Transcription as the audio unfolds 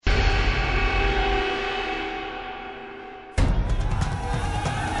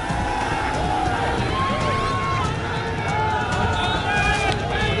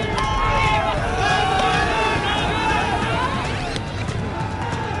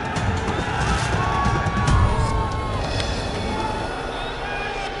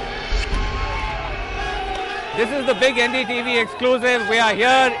This is the big NDTV exclusive. We are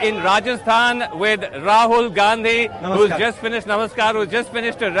here in Rajasthan with Rahul Gandhi, who's just finished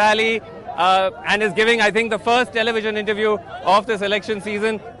a rally and is giving, I think, the first television interview of this election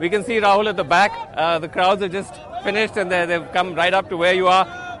season. We can see Rahul at the back. The crowds have just finished and they've come right up to where you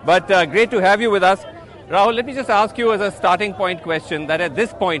are. But great to have you with us. Rahul, let me just ask you as a starting point question that at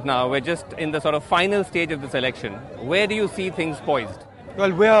this point now, we're just in the sort of final stage of this election. Where do you see things poised?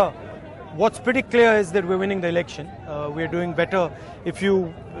 Well, what's pretty clear is that we're winning the election. We're doing better. If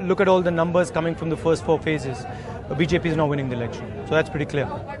you look at all the numbers coming from the first 4 phases, BJP is now winning the election. So that's pretty clear.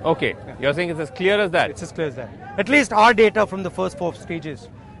 Okay. You're saying it's as clear as that? It's as clear as that. At least our data from the first 4 stages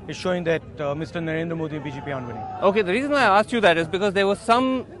is showing that Mr. Narendra Modi and BJP aren't winning. Okay. The reason why I asked you that is because there was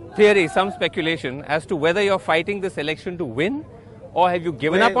some theory, some speculation as to whether you're fighting this election to win, or have you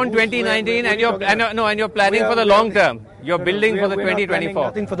given up on 2019 and you're planning for the long term? You're building for the 2024.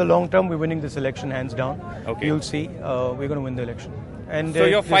 Nothing for the long term. We're winning this election hands down. Okay. You'll see. We're going to win the election. And so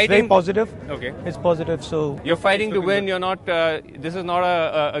you're fighting. It's very positive. Okay. It's positive. So you're fighting to win. You're not. This is not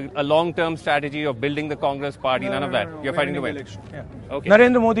a long-term strategy of building the Congress party. None of that. You're fighting to win. Election. Yeah. Okay.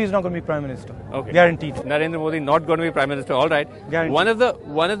 Narendra Modi is not going to be Prime Minister. Okay. Guaranteed. Narendra Modi not going to be Prime Minister. All right. Guaranteed.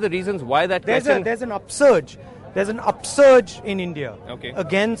 One of the reasons why that there's an upsurge. There's an upsurge in India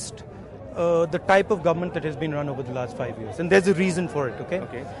against the type of government that has been run over the last 5 years, and there's a reason for it.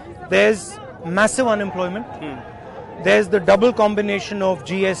 Okay. There's massive unemployment. There's the double combination of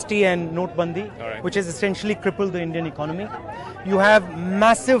GST and Notbandi, which has essentially crippled the Indian economy. You have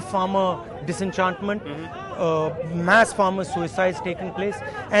massive farmer disenchantment, mass farmer suicides taking place,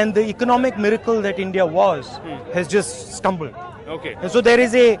 and the economic miracle that India was has just stumbled. Okay. And so there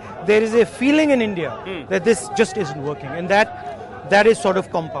is a feeling in India that this just isn't working, and that is sort of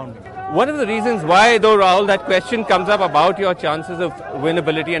compounding. One of the reasons why, though, Rahul, that question comes up about your chances of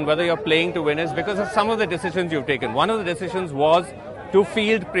winnability and whether you're playing to win is because of some of the decisions you've taken. One of the decisions was to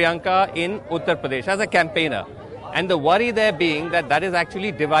field Priyanka in Uttar Pradesh as a campaigner. And the worry there being that is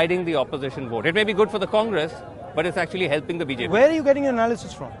actually dividing the opposition vote. It may be good for the Congress, but it's actually helping the BJP. Where are you getting your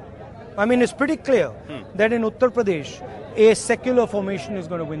analysis from? I mean, it's pretty clear that in Uttar Pradesh, a secular formation is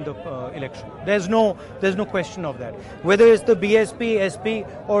going to win the election. There's no question of that. Whether it's the BSP, SP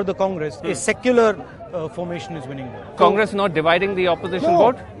or the Congress, a secular formation is winning. Congress not dividing the opposition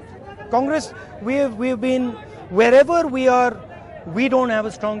vote? Congress, we've been, wherever we are, we don't have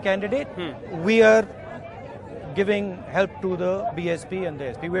a strong candidate. We are giving help to the BSP and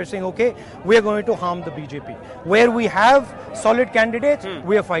the SP. We're saying, okay, we're going to harm the BJP. Where we have solid candidates,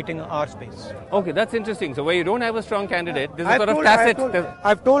 we are fighting our space. Okay, that's interesting. So where you don't have a strong candidate, this is sort of tacit.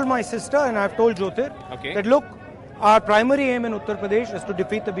 I've told my sister and I've told Jyotir that look, our primary aim in Uttar Pradesh is to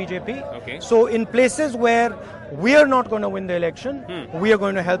defeat the BJP. Okay. So in places where we are not going to win the election, we are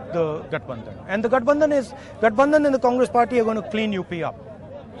going to help the Gathbandhan. And the Gathbandhan and the Congress party are going to clean UP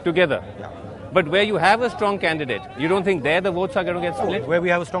up. Together? Yeah. But where you have a strong candidate, you don't think there the votes are going to get split? Where we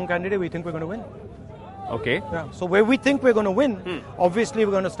have a strong candidate, we think we're going to win. Okay. Yeah. So where we think we're going to win, obviously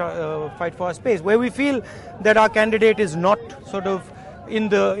we're going to start fight for our space. Where we feel that our candidate is not sort of in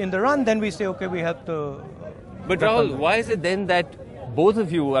the run, then we say, okay, we help the... But Rahul, why is it then that both of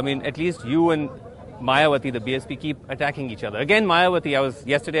you, I mean, at least you and Mayawati, the BSP, keep attacking each other? Again, Mayawati, I was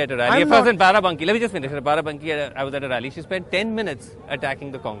yesterday at a rally. If I was in Barabanki, let me just finish. At Barabanki, I was at a rally. She spent 10 minutes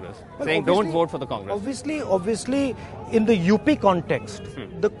attacking the Congress, saying don't vote for the Congress. Obviously, in the UP context,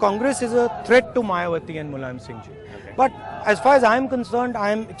 the Congress is a threat to Mayawati and Mulayam Singh ji. Okay. But as far as I'm concerned, I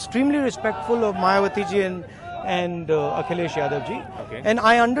am extremely respectful of Mayawati ji and Akhilesh Yadav ji. Okay. And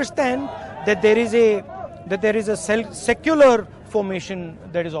I understand that there is a secular formation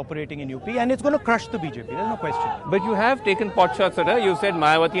that is operating in UP, and it's going to crush the BJP. There's no question. But you have taken pot shots at her. You said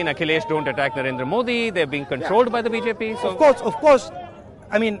Mayawati and Akhilesh don't attack Narendra Modi. They're being controlled by the BJP. So Of course.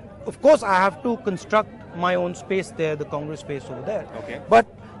 I mean, of course, I have to construct my own space there, the Congress space over there. Okay.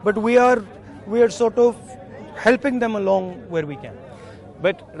 But we are sort of helping them along where we can.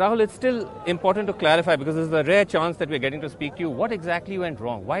 But Rahul, it's still important to clarify because this is a rare chance that we're getting to speak to you. What exactly went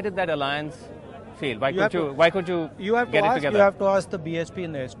wrong? Why did that alliance fail? Why couldn't you get it together? You have to ask the BSP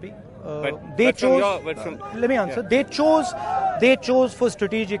and the SP. Let me answer. Yeah. They chose for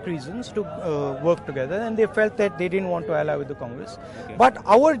strategic reasons to work together, and they felt that they didn't want to ally with the Congress. Okay. But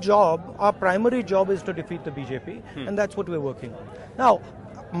our primary job is to defeat the BJP, and that's what we're working on. Now,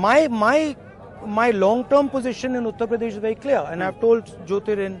 my long-term position in Uttar Pradesh is very clear, and I've told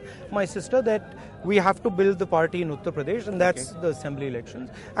Jyotir and my sister that we have to build the party in Uttar Pradesh, and that's the assembly elections.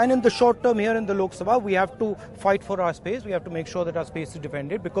 And in the short term here in the Lok Sabha, we have to fight for our space. We have to make sure that our space is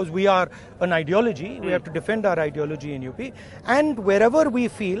defended because we are an ideology. We have to defend our ideology in UP. And wherever we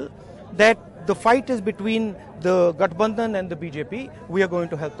feel that the fight is between the Gathbandhan and the BJP. We are going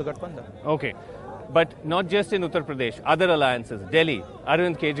to help the Gathbandhan. Okay. But not just in Uttar Pradesh, other alliances, Delhi,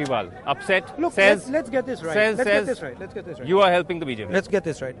 Arvind Kejriwal, upset, Look, says... let's get this right. Let's get this right. You are helping the BJP. Let's get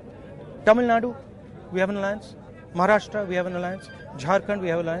this right. Tamil Nadu, we have an alliance. Maharashtra, we have an alliance. Jharkhand, we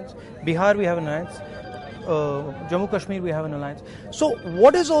have an alliance. Bihar, we have an alliance. Jammu Kashmir, we have an alliance. So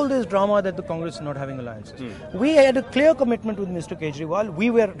what is all this drama that the Congress is not having alliances? We had a clear commitment with Mr. Kejriwal. We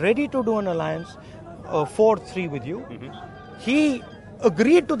were ready to do an alliance 4-3 with you. He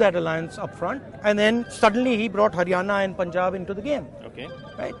agreed to that alliance up front, and then suddenly he brought Haryana and Punjab into the game. Okay.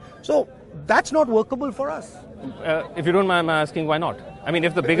 Right? So that's not workable for us. If you don't mind my asking, why not? I mean,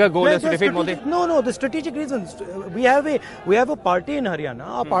 if the bigger goal is to defeat Modi... No, the strategic reasons. We have a party in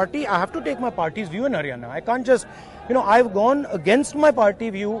Haryana. I have to take my party's view in Haryana. I can't just, I've gone against my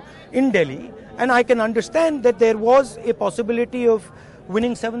party view in Delhi, and I can understand that there was a possibility of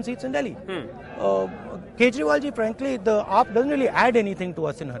winning 7 seats in Delhi. Kejriwal ji, frankly, the AAP doesn't really add anything to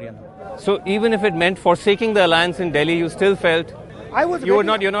us in Haryana. So even if it meant forsaking the alliance in Delhi, you still felt... You're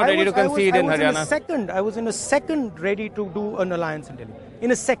not ready to concede in Haryana? I was in a second ready to do an alliance in Delhi.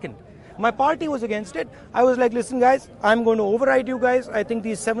 In a second. My party was against it. I was like, listen guys, I'm going to override you guys. I think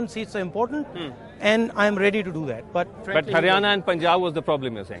these 7 seats are important and I'm ready to do that. But Haryana and Punjab was the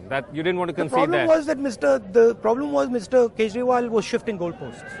problem, you're saying? That you didn't want to concede that? The problem was Mr. Kejriwal was shifting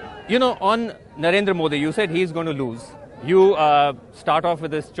goalposts. On Narendra Modi, you said he's going to lose. You start off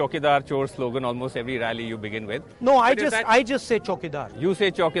with this Chaukidar Chor slogan almost every rally you begin with. No, I just say Chaukidar. You say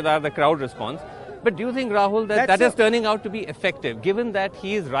Chaukidar, the crowd responds. But do you think, Rahul, that is turning out to be effective, given that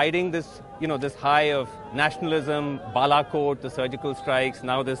he is riding this, this high of nationalism, Balakot, the surgical strikes,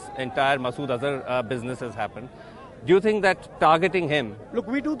 now this entire Masood Azhar business has happened? Do you think that targeting him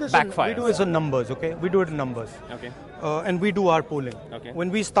we do this backfires? In numbers, okay? We do it in numbers. Okay. And we do our polling. Okay. When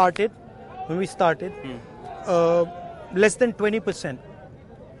we started, less than 20%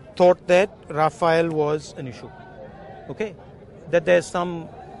 thought that Rafale was an issue. Okay? That there's some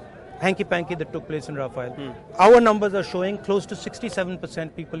hanky-panky that took place in Rafale. Our numbers are showing close to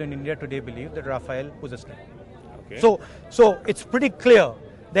 67% people in India today believe that Rafale was a scam. Okay. So it's pretty clear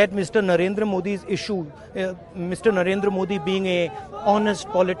that Mr. Narendra Modi's issue, Mr. Narendra Modi being a honest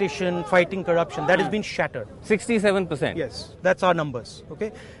politician fighting corruption, that has been shattered. 67%? Yes, that's our numbers.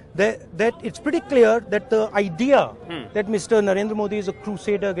 Okay, that it's pretty clear that the idea that Mr. Narendra Modi is a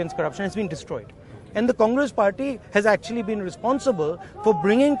crusader against corruption has been destroyed. And the Congress party has actually been responsible for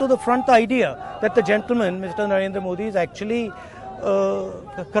bringing to the front the idea that the gentleman, Mr. Narendra Modi, is actually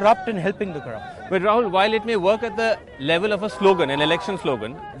corrupt and helping the corrupt. But Rahul, while it may work at the level of a slogan, an election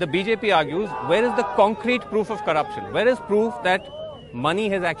slogan, the BJP argues, where is the concrete proof of corruption? Where is proof that money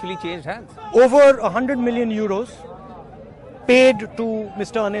has actually changed hands? Over 100 million euros paid to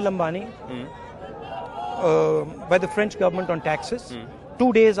Mr. Anil Ambani by the French government on taxes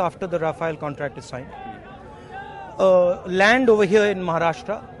 2 days after the Rafale contract is signed. Land over here in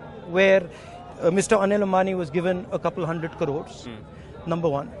Maharashtra where Mr. Anil Ambani was given a couple 100 crores, number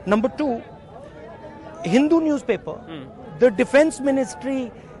one. Number two, Hindu newspaper, the defense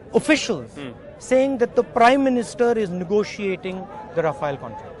ministry officials saying that the Prime Minister is negotiating the Rafale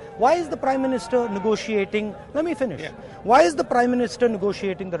contract. Why is the Prime Minister negotiating? Let me finish. Yeah. Why is the Prime Minister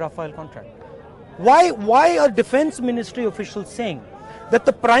negotiating the Rafale contract? Why are defense ministry officials saying that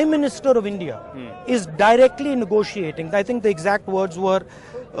the Prime Minister of India is directly negotiating? I think the exact words were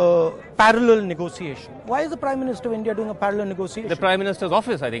parallel negotiation. Why is the Prime Minister of India doing a parallel negotiation? The Prime Minister's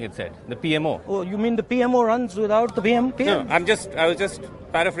office, I think it said, the PMO. Oh, you mean the PMO runs without the PM? No, I was just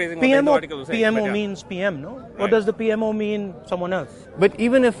paraphrasing what the article was saying. PMO means PM, no? Right. Or does the PMO mean someone else? But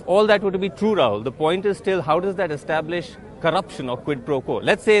even if all that were to be true, Rahul, the point is still, how does that establish corruption or quid pro quo?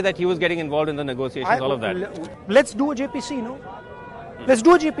 Let's say that he was getting involved in the negotiations, all of that. Let's do a JPC, no? Let's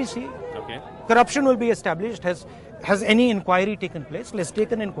do a JPC. Okay. Corruption will be established. Has any inquiry taken place? Let's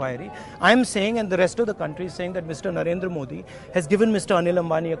take an inquiry. I'm saying, and the rest of the country is saying, that Mr. Narendra Modi has given Mr. Anil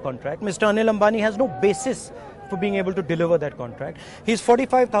Ambani a contract. Mr. Anil Ambani has no basis for being able to deliver that contract. He's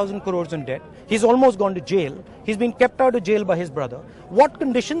 45,000 crores in debt. He's almost gone to jail. He's been kept out of jail by his brother. What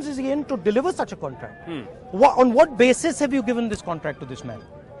conditions is he in to deliver such a contract? On what basis have you given this contract to this man?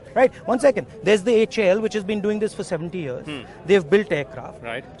 Right? 1 second. There's the HAL, which has been doing this for 70 years. They've built aircraft.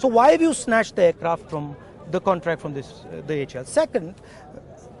 Right. So why have you snatched the aircraft from the contract from the HAL? Second,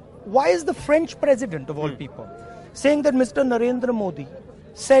 why is the French president of all people saying that Mr. Narendra Modi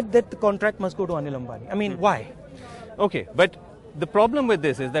said that the contract must go to Anil Ambani? I mean, why? Okay, but the problem with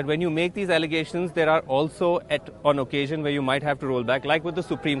this is that when you make these allegations, there are also on occasion where you might have to roll back, like with the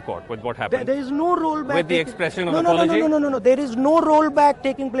Supreme Court, with what happened. There is no rollback. With the expression of apology? No. There is no rollback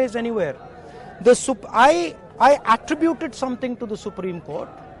taking place anywhere. I attributed something to the Supreme Court,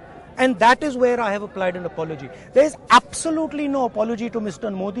 and that is where I have applied an apology. There is absolutely no apology to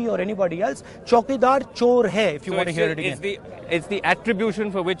Mr. Modi or anybody else. Chaukidar chor hai, if you want to hear it again. It's the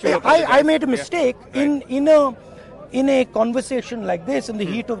attribution for which you I made a mistake in a conversation like this, in the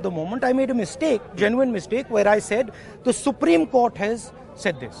heat of the moment. I made a mistake, genuine mistake, where I said the Supreme Court has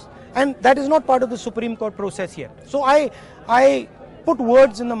said this, and that is not part of the Supreme Court process yet. So I put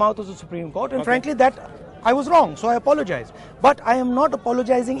words in the mouth of the Supreme Court, and frankly that I was wrong, so I apologize. But I am not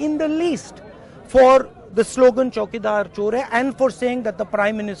apologizing in the least for the slogan Chaukidar Chor hai and for saying that the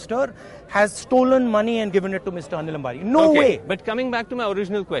Prime Minister has stolen money and given it to Mr. Anil Ambani. No way. But coming back to my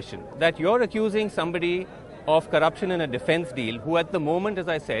original question, that you're accusing somebody of corruption in a defense deal who at the moment, as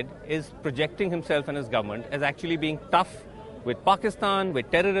I said, is projecting himself and his government as actually being tough with Pakistan,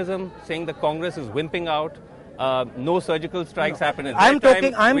 with terrorism, saying the Congress is wimping out, no surgical strikes happen in I'm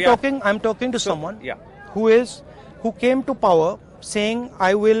talking to someone who came to power saying,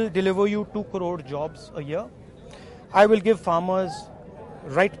 I will deliver you 2 crore jobs a year. I will give farmers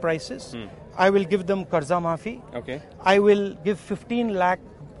right prices. I will give them karza maafi. I will give 15 lakh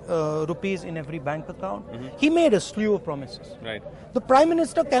rupees in every bank account. He made a slew of promises. Right. The Prime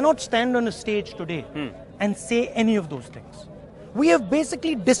Minister cannot stand on a stage today and say any of those things. We have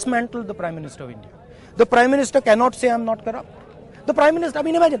basically dismantled the Prime Minister of India. The Prime Minister cannot say I'm not corrupt. The Prime Minister,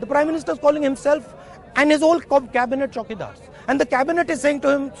 imagine, the Prime Minister is calling himself and his whole cabinet Chaukidars. And the cabinet is saying to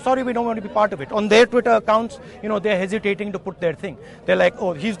him, sorry, we don't want to be part of it. On their Twitter accounts, they're hesitating to put their thing. They're like,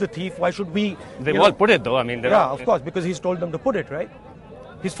 oh, he's the thief. Why should we? They've all put it though. Of course, because he's told them to put it, right?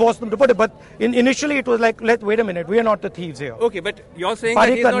 He's forced them to put it. But initially it was like, wait a minute, we are not the thieves here. Okay, but you're saying that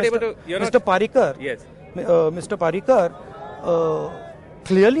he's not able to... Mr. Parrikar, yes. Mr. Parrikar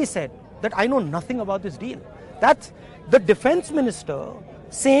clearly said that I know nothing about this deal. That's the defense minister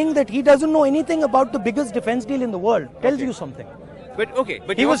saying that he doesn't know anything about the biggest defense deal in the world. Tells you something.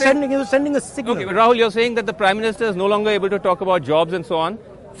 But he was sending a signal. Okay, but Rahul, you're saying that the Prime Minister is no longer able to talk about jobs and so on.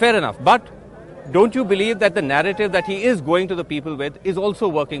 Fair enough. But don't you believe that the narrative that he is going to the people with is also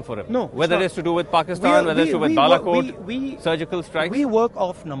working for him? No. Whether it's to do with Pakistan, whether it's to do with Balakot, surgical strikes? We work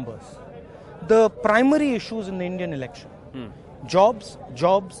off numbers. The primary issues in the Indian election. Jobs,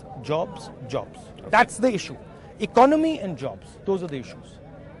 jobs, jobs, jobs. Okay. That's the issue. Economy and jobs. Those are the issues.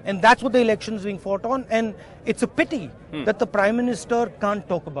 And that's what the election is being fought on. And it's a pity that the Prime Minister can't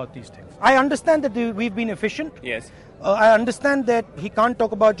talk about these things. I understand that we've been efficient. Yes. I understand that he can't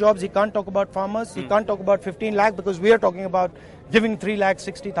talk about jobs, he can't talk about farmers, he can't talk about 15 lakh because we are talking about giving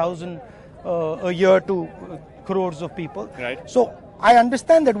 3,60,000 a year to crores of people. Right. So I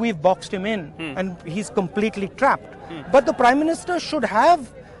understand that we've boxed him in and he's completely trapped. But the Prime Minister should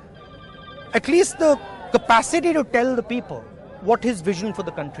have at least the capacity to tell the people what his vision for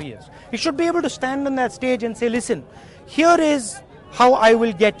the country is. He should be able to stand on that stage and say, listen, here is how I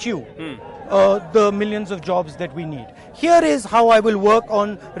will get you the millions of jobs that we need. Here is how I will work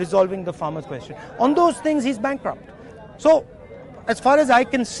on resolving the farmers' question. On those things, he's bankrupt. So, as far as I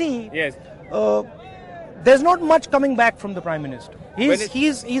can see, yes. There's not much coming back from the Prime Minister.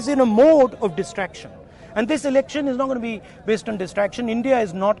 He's in a mode of distraction. And this election is not going to be based on distraction. India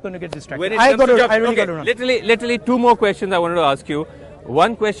is not going to get distracted. I really got to run. Literally 2 more questions I wanted to ask you.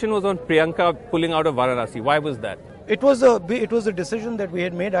 One question was on Priyanka pulling out of Varanasi. Why was that? It was a decision that we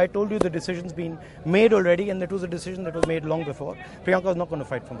had made. I told you the decision's been made already, and it was a decision that was made long before. Priyanka was not going to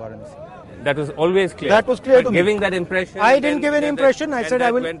fight from Varanasi. That was always clear. That was clear to me. Giving that impression. I didn't give any impression. I said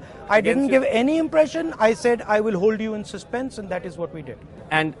I will. I didn't give any impression. I said I will hold you in suspense, and that is what we did.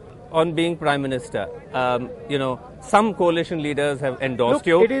 And on being Prime Minister, some coalition leaders have endorsed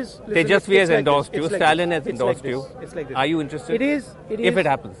you. Tejasvi has endorsed you. Stalin has endorsed you. It's like this. Are you interested? If it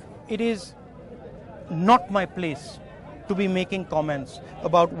happens. It is not my place to be making comments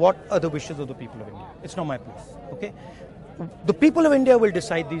about what are the wishes of the people of India. It's not my place. Okay? The people of India will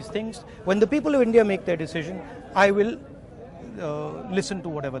decide these things. When the people of India make their decision, I will listen to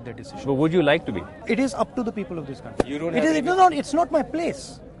whatever their decision. But would you like to be? It is up to the people of this country. You don't have it's not my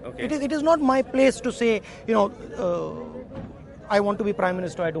place. Okay. It is not my place to say, I want to be Prime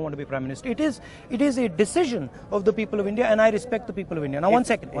Minister, I don't want to be Prime Minister. It is a decision of the people of India, and I respect the people of India. Now, one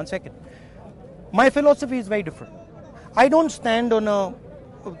second. My philosophy is very different. I don't stand on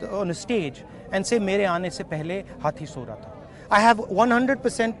a stage and say, "Mere aane se pehle hathi so raha tha." I have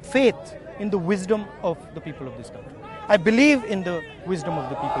 100% faith in the wisdom of the people of this country. I believe in the wisdom of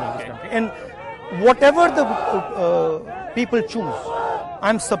the people of this country, and whatever the people choose,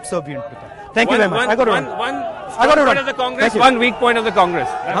 I'm subservient to that. Thank you very much. I got to run. One weak point of the Congress.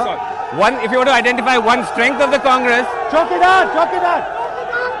 That's all. If you want to identify one strength of the Congress. Chaukidar.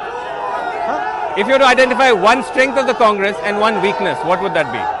 Huh? If you were to identify one strength of the Congress and one weakness, what would that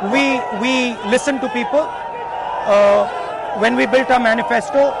be? We listen to people. When we built our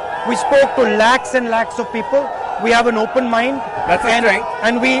manifesto, we spoke to lakhs and lakhs of people. We have an open mind. That's a strength.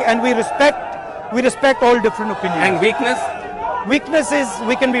 And we respect all different opinions. And weakness? Weakness is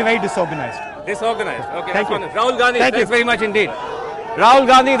we can be very disorganized. Disorganized. Okay, Thank that's you. one. Rahul Gandhi, Thank thanks you. very much indeed. Rahul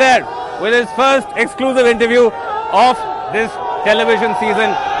Gandhi there with his first exclusive interview of this television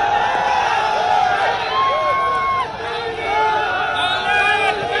season.